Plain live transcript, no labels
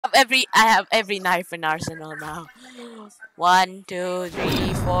have every knife in arsenal now. 1, 2,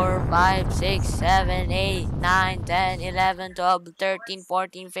 3, 4, 5, 6, 7, 8, 9, 10, 11, 12, 13,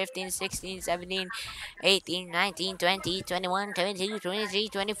 14, 15, 16, 17, 18, 19, 20, 21, 22, 23,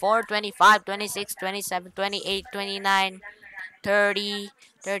 24, 25, 26, 27, 28, 29, 30,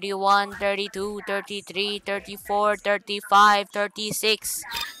 31, 32, 33, 34, 35, 36,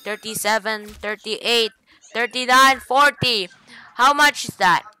 37, 38, 39, 40. How much is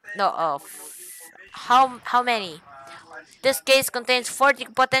that? No, how many? This case contains 40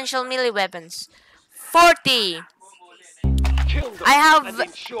 potential melee weapons. 40! Kill them I have and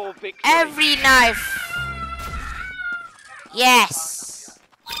ensure victory. every knife. Yes.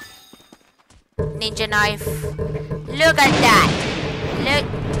 Ninja knife. Look at that. Look.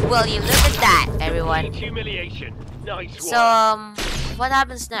 Will you look at that, everyone? Humiliation. Nice So, work. what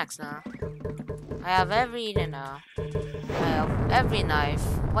happens next now? I have every, I have every knife.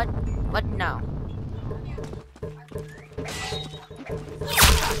 What now?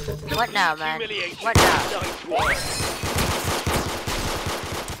 What now, man? Humiliation. What now? Nice work.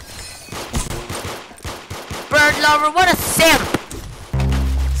 Bird lover, what a simp!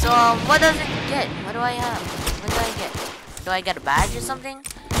 So, what does it get? What do I have? What do I get? Do I get a badge or something?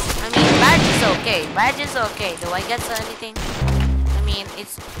 I mean, badge is okay. Badge is okay. Do I get anything? I mean,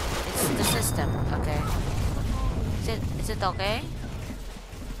 it's the system. Okay. Is it okay?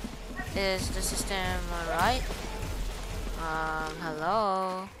 Is the system alright?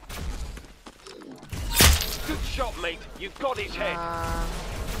 Hello? Good shot, mate. You got his head.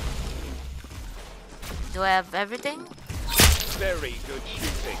 Do I have everything? Very good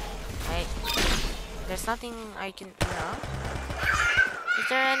shooting. There's nothing I can, Is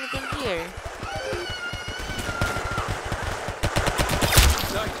there anything here?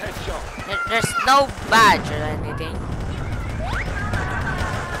 Nice headshot. There's no badge or anything.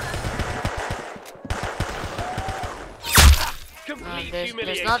 Complete There's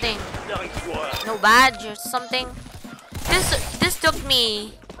humiliation. nothing. Nice work. No badge or something. This took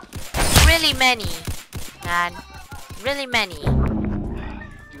me really many, man. Really many.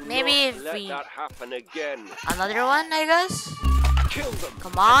 Do Maybe not if let we that happen again. another one, I guess. Kill them.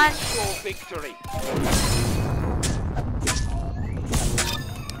 Come on. Ensure victory.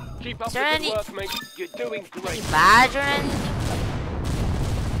 Keep up Is there the any- good work, mate. You're doing Any great. badge or anything?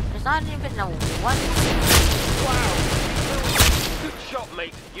 There's not even no one. Wow. Good shot,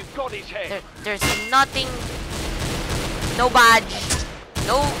 mate. You got his head. There's nothing. No badge.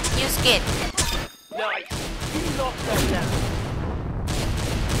 No new skin. Nice. You knocked them down.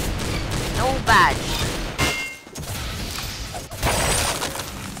 No badge.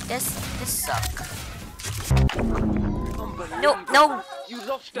 This suck. No. You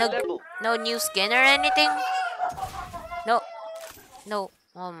lost a level. No new skin or anything? No.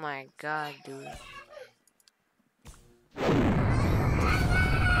 Oh my god, dude.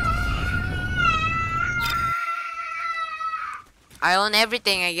 I own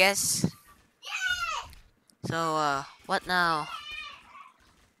everything, I guess. So, what now?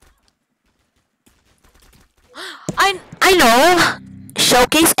 I know!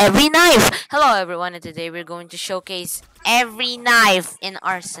 Showcase every knife! Hello everyone, and today we're going to showcase every knife in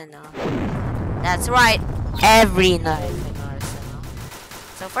Arsenal. That's right, every knife in Arsenal.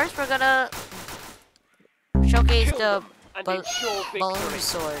 So first we're gonna showcase the balloon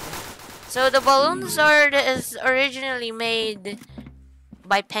sword. So the balloon sword is originally made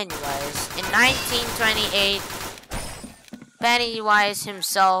by Pennywise. In 1928, Pennywise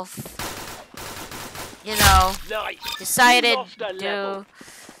himself, decided to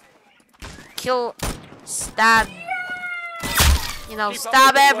stab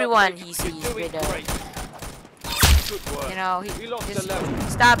everyone he sees with a, he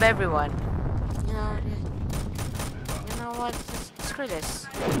just stab everyone. You know what? Screw this.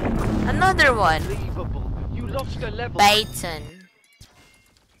 Another one. Baton.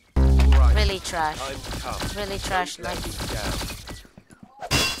 Really trash. Really trash knife.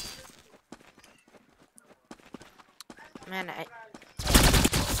 Man,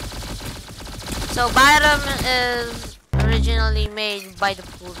 So Baton is originally made by the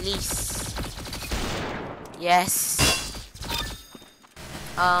police. Yes.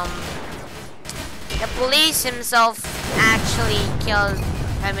 The police himself actually killed.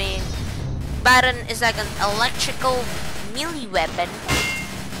 Baton is like an electrical melee weapon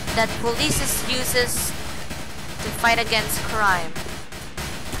that police uses to fight against crime.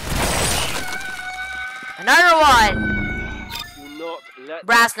 Another one.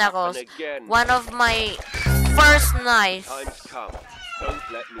 Brass knuckles. One of my first knife.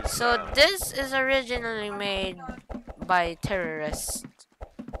 So this is originally made by terrorists.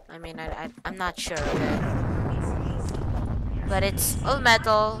 I mean, I'm not sure of it. But it's all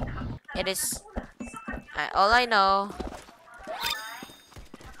metal. It is. All I know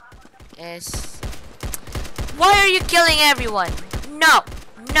is. Why are you killing everyone? No!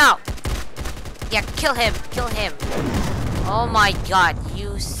 No! Yeah, kill him! Kill him! Oh my god,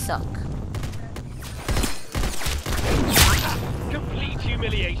 you suck. Complete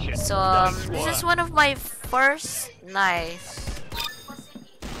humiliation. So, this is one of my first knives.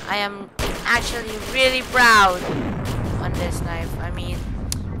 I am actually really proud on this knife. I mean,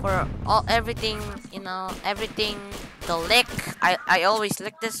 for everything, you know, everything, the lick. I always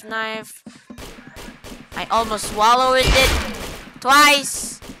lick this knife. I almost swallowed it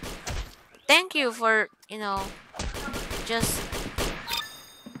twice. Thank you for, you know, just,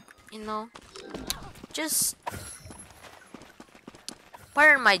 you know, just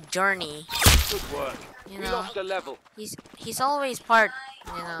part of my journey. Good work. You We know, lost a level. he's always part,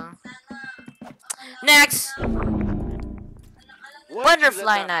 you know. Next, Why'd you let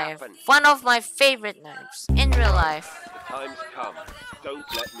butterfly that knife. happen? One of my favorite knives in real life. The time's come. Don't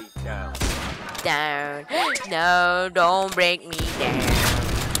let me down. Down. No, don't break me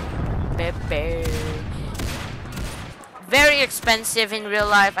down. Baby. Very expensive in real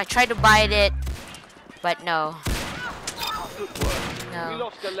life. I tried to buy it, but no. Good work. We No.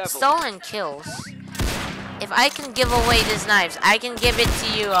 lost a level. Stolen kills. If I can give away these knives, I can give it to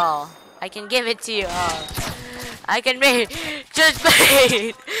you all. I can give it to you all. I can make. Just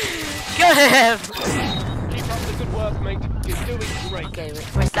wait. Kill him. Keep up the good work, mate. You're doing great. Okay,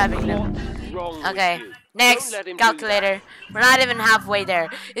 we're stabbing them. What's wrong Okay, with you? next, Don't let him do calculator. We're not even halfway there.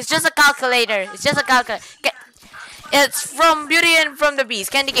 It's just a calculator. It's just a calculator. It's from Beauty and from the Beast.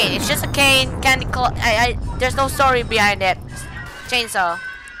 Candy cane. It's just a cane. There's no story behind it. Chainsaw.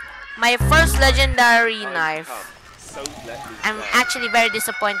 My first legendary that. knife. Come. Don't let me I'm down. actually very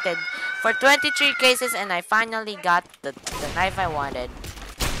disappointed. For 23 cases, and I finally got the knife I wanted.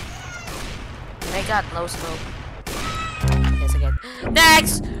 And I got no smoke. Yes, again.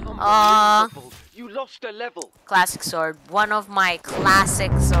 Next! Unbelievable. You lost a level. Classic sword. One of my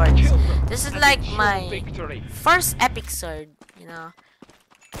classic swords. Kill them. This is And like it's your my victory. first epic sword, you know.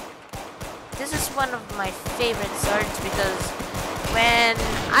 This is one of my favorite swords because when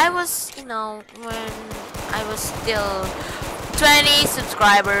I was, you know, when I was still 20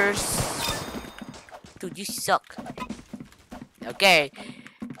 subscribers. Dude, you suck. Okay.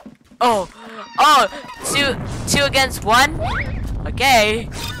 Oh, two against one. Okay.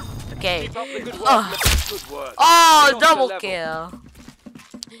 Okay. Keep up the good work, Oh, mate. Good work. oh, We lost a double level. kill.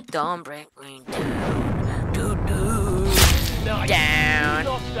 Don't break me down. Do. Nice. Down. You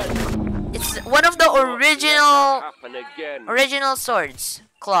lost a It's one of the Don't let original that happen again. original swords.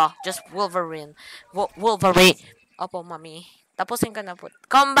 Claw, just Wolverine. Wolverine. Opo, mami. Tapusin ka na po.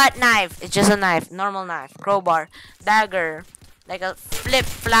 Combat knife. It's just a knife. Normal knife. Crowbar. Dagger. Like a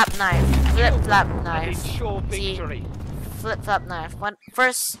flip-flap knife. Flip-flap And knife. it's your See? victory. Flip-flap knife.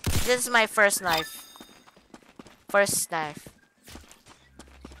 This is my first knife. First knife.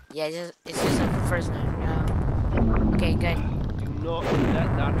 Yeah, it's just a first knife. Yeah. Okay, good. Do not let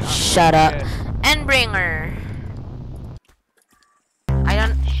that happen Shut up. again. Endbringer. I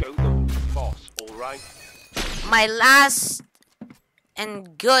don't. Show them the boss, alright? My last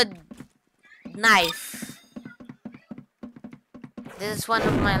and good knife. This is one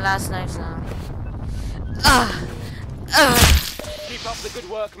of my last knives now. Keep up the good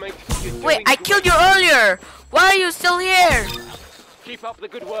work, mate. You're Wait, doing I great. killed you earlier. Why are you still here? Keep up the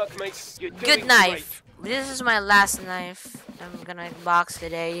good work, mate. You're doing Good knife. This is my last knife. I'm gonna unbox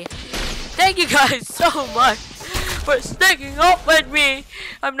today. Thank you guys so much for sticking up with me.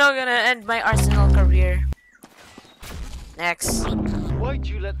 I'm not gonna end my Arsenal career. Next. Great. Why'd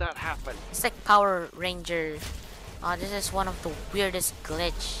you let that happen? It's like Power Ranger. Oh, this is one of the weirdest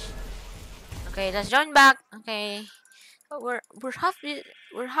glitch. Okay, let's join back. Okay, oh, we're halfway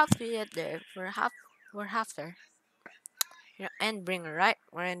at there. We're half there. You know, Endbringer, right?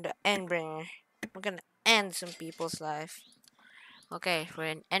 We're in the Endbringer. We're gonna end some people's life. Okay, we're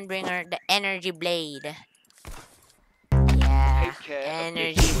in Endbringer, the Energy Blade. Yeah, Take care of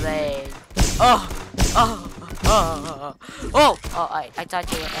Energy this. Blade. Oh, I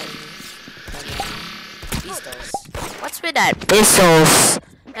thought you were enemy. Pistols. What's with that? Pistols.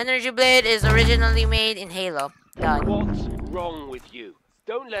 Energy Blade is originally made in Halo. Done. What's wrong with you?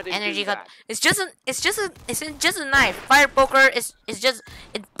 Don't let him Energy do cut. that. It's just a knife. Fire poker is just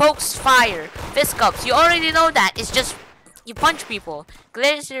it pokes fire. Fist cups. You already know that. It's just you punch people.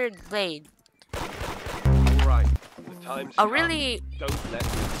 Glacier Blade. Alright. The time's A come. really Don't let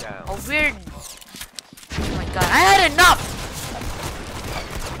me down. a weird. Oh my god! I had enough.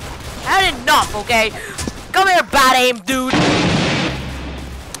 enough, okay? Come here, bad aim, dude.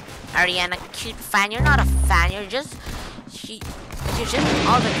 Ariana, cute fan. You're not a fan. You're just you're just an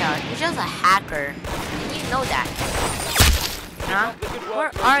autocrat. You're just a hacker. And you know that. Huh?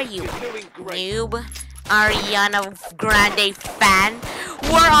 Where are you, noob? Ariana Grande fan.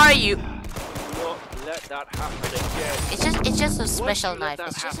 Where are you? Let that happen again. It's just a special knife.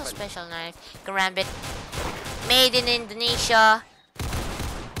 It's just a special knife. Karambit. Made in Indonesia.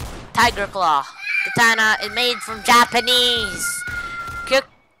 Tiger claw. Katana is made from Japanese.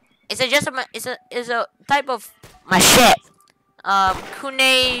 It's a type of machete.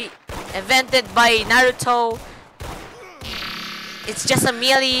 Kune invented by Naruto. It's just a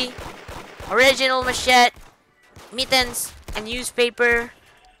melee original machete, mittens, and newspaper,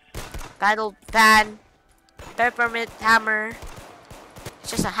 paddle pan, peppermint hammer.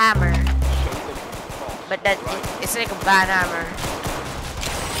 It's just a hammer, but it's like a bad hammer.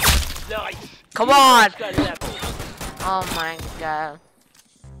 Nice. Come on! Oh my god.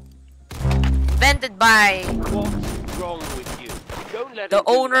 Invented by What's wrong with you? Don't let the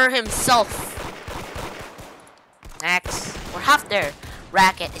owner himself. Next, we're half there.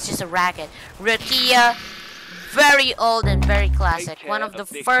 Racket. It's just a racket. Rakia, very old and very classic. One of the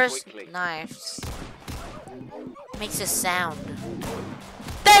first knives. Makes a sound.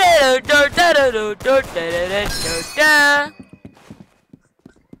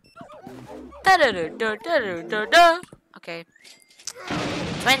 Okay.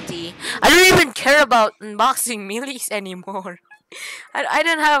 20. I don't even care about unboxing melees anymore. I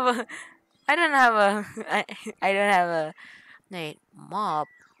don't have a I don't have a I don't have a wait, mop.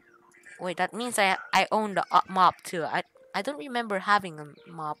 Wait, that means I own the mop too. I don't remember having a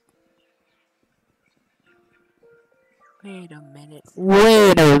mop. Wait a minute.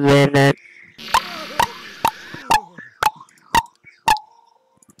 Wait a minute.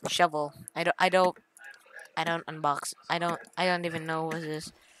 Shovel. I don't unbox. I don't even know what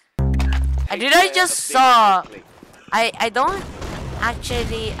this. I just saw. I don't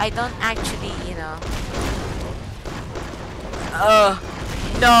actually, you know.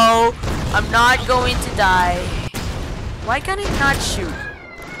 No, I'm not going to die. Why can't it not shoot?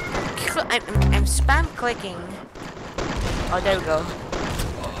 I'm spam clicking. Oh, there we go.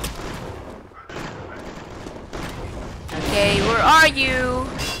 Okay, where are you?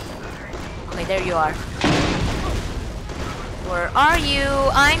 Okay, there you are. Where are you?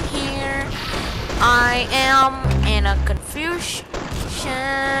 I'm here. I am in a confusion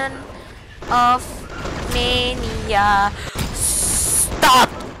of mania. Stop!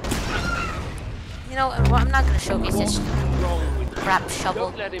 You know, I'm not gonna showcase this crap shovel.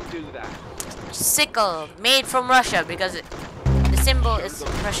 Don't let him do that. Sickle, made from Russia because the symbol is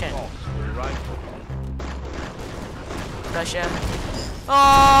Russian. Russia.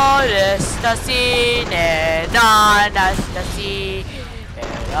 Oh, Nastasi, Nastasi,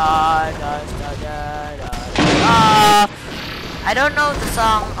 I don't know the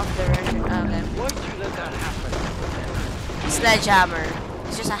song of the Russian. Why did you let that happen? Sledgehammer.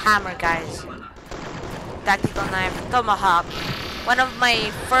 It's just a hammer, guys. Tactical knife, tomahawk. One of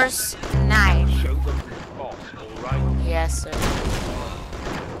my first knives. Show them the boss, alright? Yes, sir.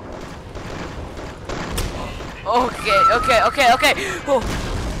 Okay. Oh, okay.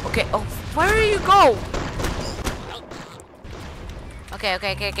 Oh, where do you go? Okay.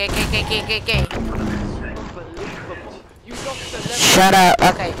 Unbelievable. You got the level. Shut up.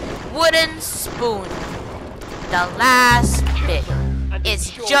 Okay. Wooden spoon. The last bit. It's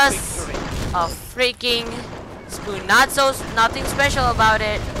just a freaking spoon. Nothing special about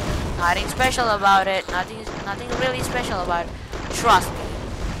it. Nothing special about it. Nothing really special about it. Trust me.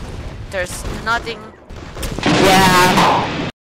 There's nothing. Yeah.